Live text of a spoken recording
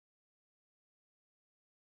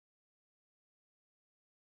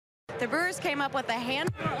The Brewers came up with a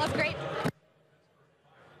handful of great.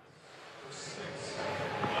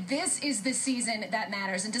 This is the season that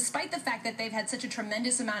matters, and despite the fact that they've had such a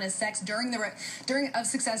tremendous amount of success during the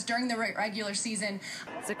regular season,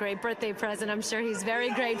 It's a great birthday present. I'm sure he's very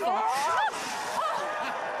grateful.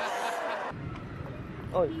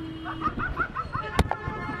 Oh.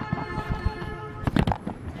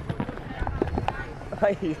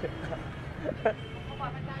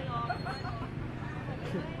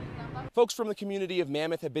 Folks from the community of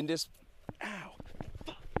Mammoth have been Ow.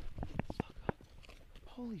 Fuck.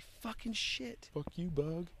 Holy fucking shit. Fuck you,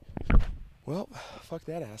 bug. Well, fuck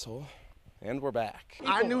that asshole. And we're back.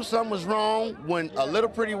 I knew something was wrong when a little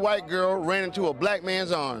pretty white girl ran into a black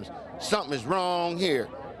man's arms. Something is wrong here.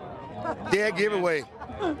 Dead giveaway.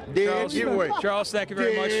 Dead giveaway. Charles, thank you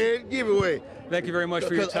very much. Dead giveaway. Thank you very much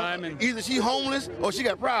for your time. And either she homeless or she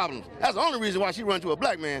got problems. That's the only reason why she run into a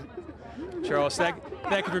black man. Charles, thank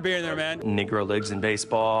you for being there, man. Negro leagues in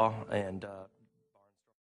baseball and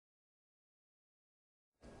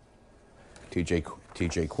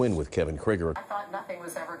TJ Quinn with Kevin Krieger. I thought nothing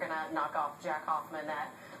was ever going to knock off Jack Hoffman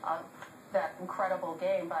that incredible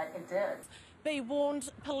game, but it did. Be warned,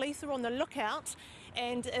 police are on the lookout,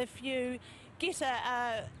 and if you get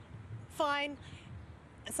a fine,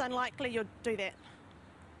 it's unlikely you'll do that.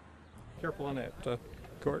 Careful on that,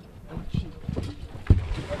 Court.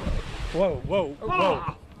 Whoa, whoa,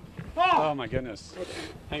 whoa. Oh, my goodness.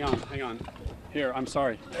 Hang on. Here, I'm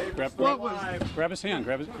sorry. Grab his hand.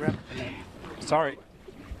 Sorry.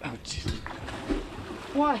 Oh, jeez.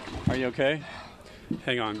 What? Are you okay?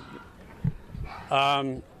 Hang on.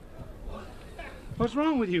 What's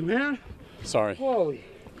wrong with you, man? Sorry. Holy.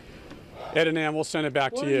 Ed and Ann, we'll send it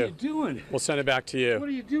back to you. What are you doing? We'll send it back to you. What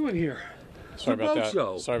are you doing here? Sorry about that.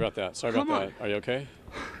 Show. Sorry about that. Sorry Come about on. that. Are you okay?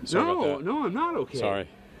 Sorry about that. No, I'm not okay. Sorry.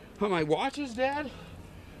 Are my watches, Dad?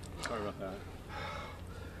 Sorry about that.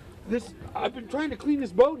 I've been trying to clean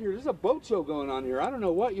this boat here. There's a boat show going on here. I don't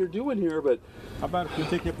know what you're doing here, but How about if you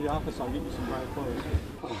take you up to the office, I'll give you some dry clothes.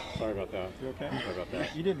 Sorry about that. You okay? Sorry about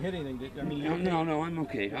that. You didn't hit anything, did you? I mean, no, I'm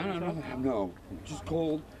okay. No, I'm just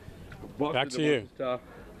cold. Back to you. Stuff.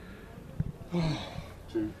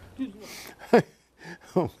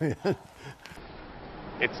 Oh, man.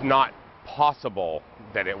 It's not possible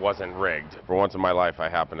that it wasn't rigged. For once in my life, I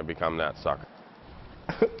happen to become that sucker.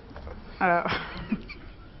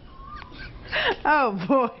 Oh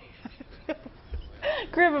boy.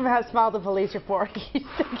 Griffin has filed a police report. He's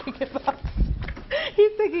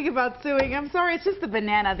thinking about suing. I'm sorry, it's just the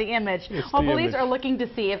banana, the image. While police are looking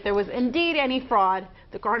to see if there was indeed any fraud,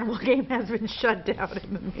 the carnival game has been shut down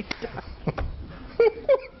in the meantime.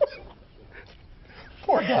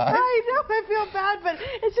 Poor guy. I know, I feel bad, but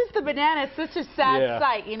it's just the banana. It's such a sad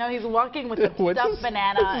sight. You know, he's walking with a stuffed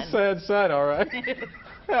banana. It's a sad sight, all right.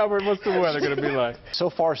 Albert, what's the weather going to be like? So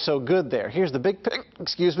far, so good there. Here's the big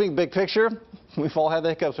picture. We've all had the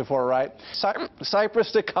hiccups before, right?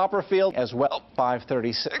 Cypress to Copperfield as well.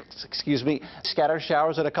 5:36, Scattered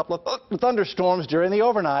showers and a couple of thunderstorms during the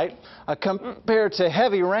overnight. Compared to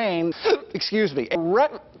heavy rain,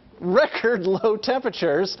 record low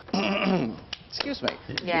temperatures. Excuse me.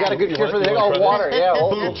 Yeah. You got a good cure for the water. Yeah,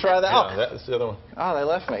 we'll try that. Yeah, that's the other one. Oh, they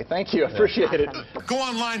left me. Thank you. I appreciate it. Go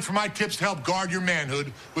online for my tips to help guard your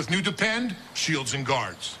manhood with new Depend Shields and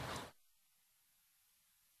Guards.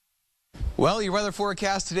 Well, your weather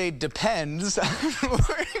forecast today depends.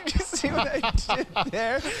 Where did you see what I did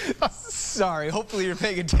there? Sorry, hopefully you're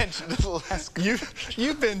paying attention to the last.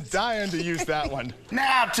 You've been dying to use that one.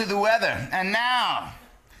 Now to the weather, and now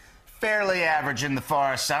fairly average in the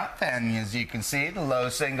far south, and as you can see, the low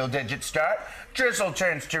single-digit start. Drizzle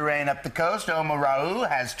turns to rain up the coast. Omarau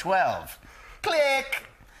has 12. Click!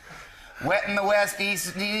 Wet in the west,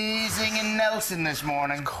 easing in Nelson this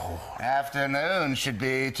morning. Afternoon should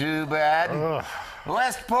be too bad.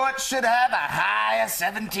 Westport should have a high of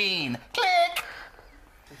 17. Click!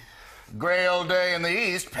 Gray old day in the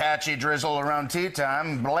east, patchy drizzle around tea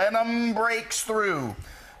time. Blenheim breaks through.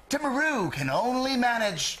 Timaru can only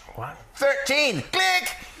manage 13.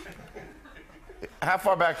 Click! How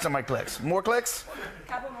far back to my clicks? More clicks?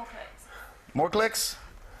 Couple more clicks. More clicks?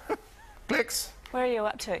 Clicks? Where are you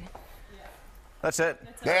up to? That's it.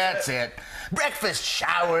 That's it. Breakfast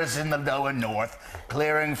showers in the lower north,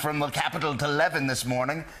 clearing from the capital to 11 this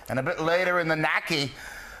morning, and a bit later in the Naki.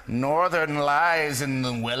 Northern lies in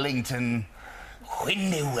the Wellington.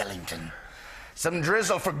 Windy Wellington. Some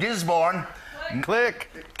drizzle for Gisborne. Click,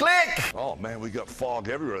 click. Oh man, we got fog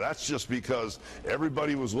everywhere. That's just because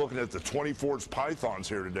everybody was looking at the 24-inch pythons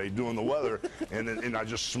here today doing the weather, and I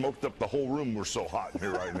just smoked up the whole room. We're so hot in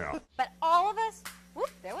here right now. But all of us, whoop,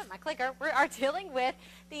 there went my clicker. We are dealing with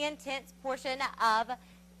the intense portion of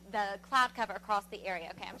the cloud cover across the area.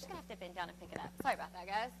 Okay, I'm just going to have to bend down and pick it up. Sorry about that,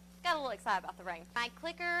 guys. Got a little excited about the rain. My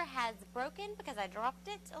clicker has broken because I dropped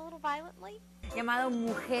it a little violently. Llamado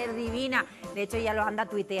Mujer Divina. De hecho, ya lo anda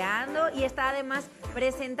tuiteando y está además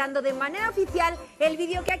presentando de manera oficial el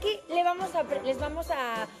vídeo que aquí les vamos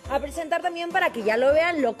a presentar también para que ya lo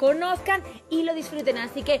vean, lo conozcan y lo disfruten.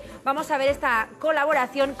 Así que vamos a ver esta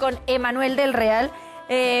colaboración con Emanuel del Real,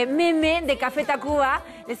 meme de Café Tacuba.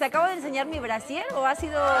 ¿Les acabo de enseñar mi brasier o ha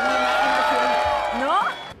sido mi imaginación?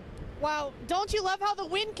 ¿No? Wow, don't you love how the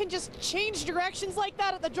wind can just change directions like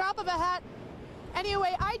that at the drop of a hat?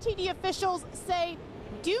 Anyway, ITD officials say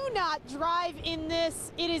do not drive in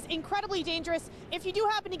this. It is incredibly dangerous. If you do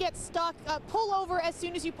happen to get stuck, pull over as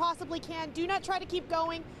soon as you possibly can. Do not try to keep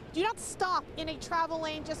going. Do not stop in a travel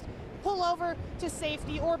lane. Just pull over to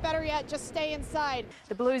safety, or better yet, just stay inside.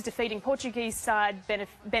 The Blues defeating Portuguese side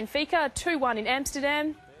Benfica 2-1 in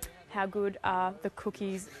Amsterdam. How good are the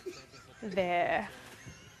cookies there?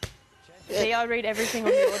 See, I read everything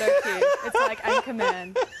on the auto cue. It's like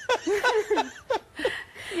Anchorman.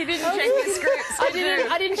 You didn't check the scripts.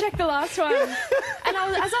 I didn't check the last one. And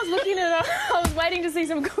as I was looking at it, I was waiting to see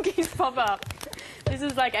some cookies pop up. This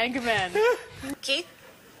is like Anchorman. Keith?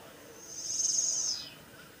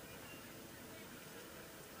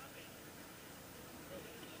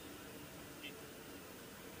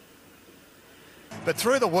 But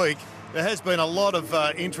through the week, there has been a lot of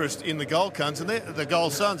interest in the Gold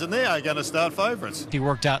Suns, and they are going to start favourites. He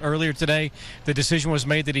worked out earlier today. The decision was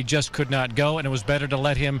made that he just could not go, and it was better to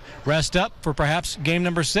let him rest up for perhaps game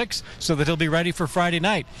number 6 so that he'll be ready for Friday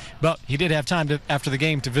night. But he did have time after the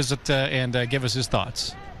game to visit and give us his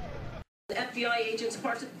thoughts. FBI agents,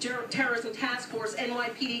 parts of terrorism task force,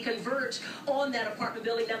 NYPD converged on that apartment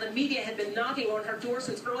building. Now, the media had been knocking on her door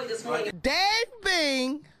since early this morning. Dave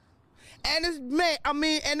Bing and his man,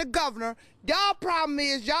 and the governor, y'all problem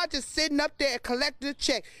is y'all just sitting up there and collecting a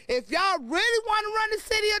check. If y'all really want to run the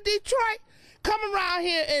city of Detroit, come around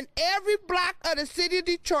here in every block of the city of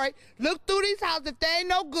Detroit, look through these houses. If they ain't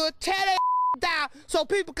no good, tear their down so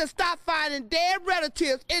people can stop finding dead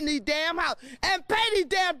relatives in these damn houses, and pay these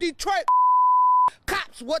damn Detroit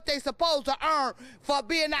cops what they supposed to earn for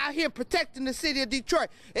being out here protecting the city of Detroit.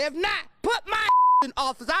 If not, put my in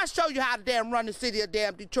office. I'll show you how to damn run the city of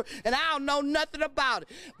damn Detroit, and I don't know nothing about it.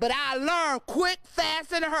 But I learned quick,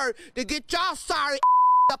 fast, and hurry to get y'all sorry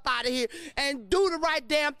up out of here and do the right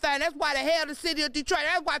damn thing. That's why the hell the city of Detroit.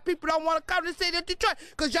 That's why people don't want to come to the city of Detroit,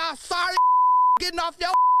 because y'all sorry getting off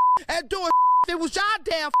your and doing if it was y'all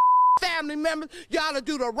damn family members, y'all to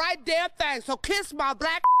do the right damn thing. So kiss my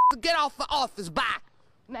black to get off the office. Bye.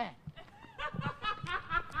 Nah.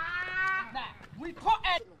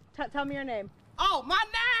 Tell me your name. Oh, my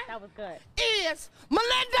name? That was good. Is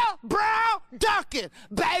Melinda Brown Duncan,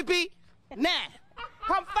 baby. Now,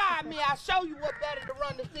 come find me. I'll show you what better to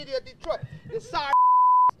run the city of Detroit. It's sorry.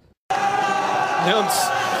 Ja, und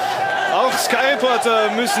auch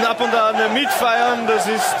Sky-Reporter müssen ab und an mitfeiern. Das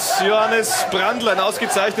ist Johannes Brandl, ein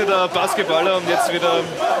ausgezeichneter Basketballer und jetzt wieder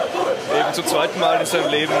eben zum zweiten Mal in seinem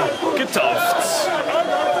Leben getauft.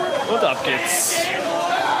 Und ab geht's.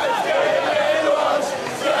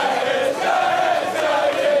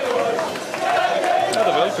 Ja,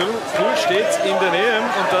 der Whirlpool steht in der Nähe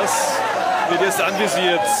und das wird jetzt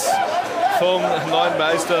anvisiert vom neuen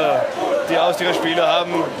Meister. Die Austria Spieler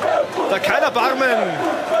haben da kein Erbarmen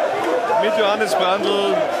mit Johannes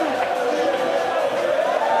Brandl.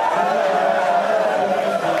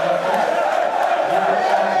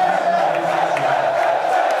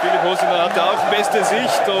 Philipp Hosiner hat auch beste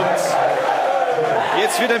Sicht und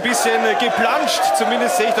jetzt wird ein bisschen geplanscht.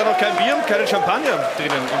 Zumindest sehe ich da noch kein Bier und keinen Champagner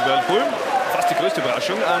drinnen im Whirlpool. Fast die größte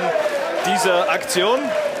Überraschung an dieser Aktion.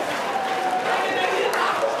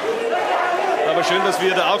 Aber schön, dass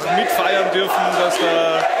wir da auch mitfeiern dürfen, dass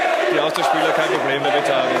da die Austria-Spieler kein Problem damit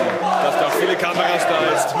haben, dass da auch viele Kameras da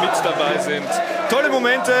jetzt mit dabei sind. Tolle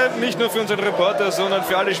Momente, nicht nur für unseren Reporter, sondern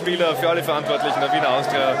für alle Spieler, für alle Verantwortlichen der Wiener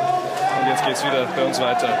Austria. Und jetzt geht's wieder bei uns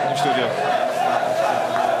weiter im Studio.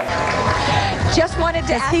 Just wanted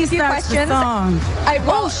to ask a few questions.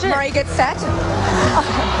 Murray gets set.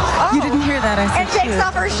 You didn't hear that, I said and takes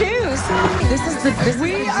off her shoes. This is the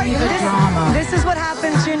drama. This is what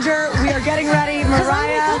happens, Ginger. We are getting ready. Mariah.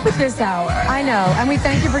 I wake up at this hour. I know, and we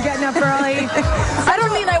thank you for getting up early. I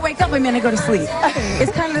don't mean I wake up, I mean I go to sleep.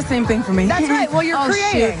 It's kind of the same thing for me. That's right. Well, you're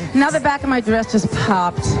creating. Shoot. Now the back of my dress just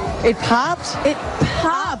popped. It popped? It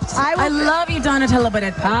popped. I love you, Donatella, but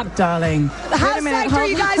it popped, darling. How psyched are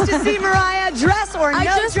you guys to see Mariah dress or no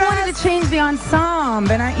dress? I just wanted to change the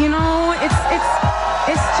ensemble, and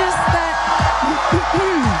it's just that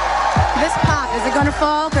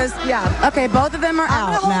fall? Because, yeah. Okay, both of them are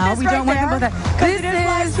out now. We don't want them both out. This is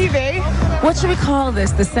live TV. What should we call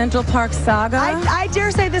this? The Central Park Saga? I dare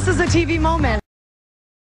say this is a TV moment.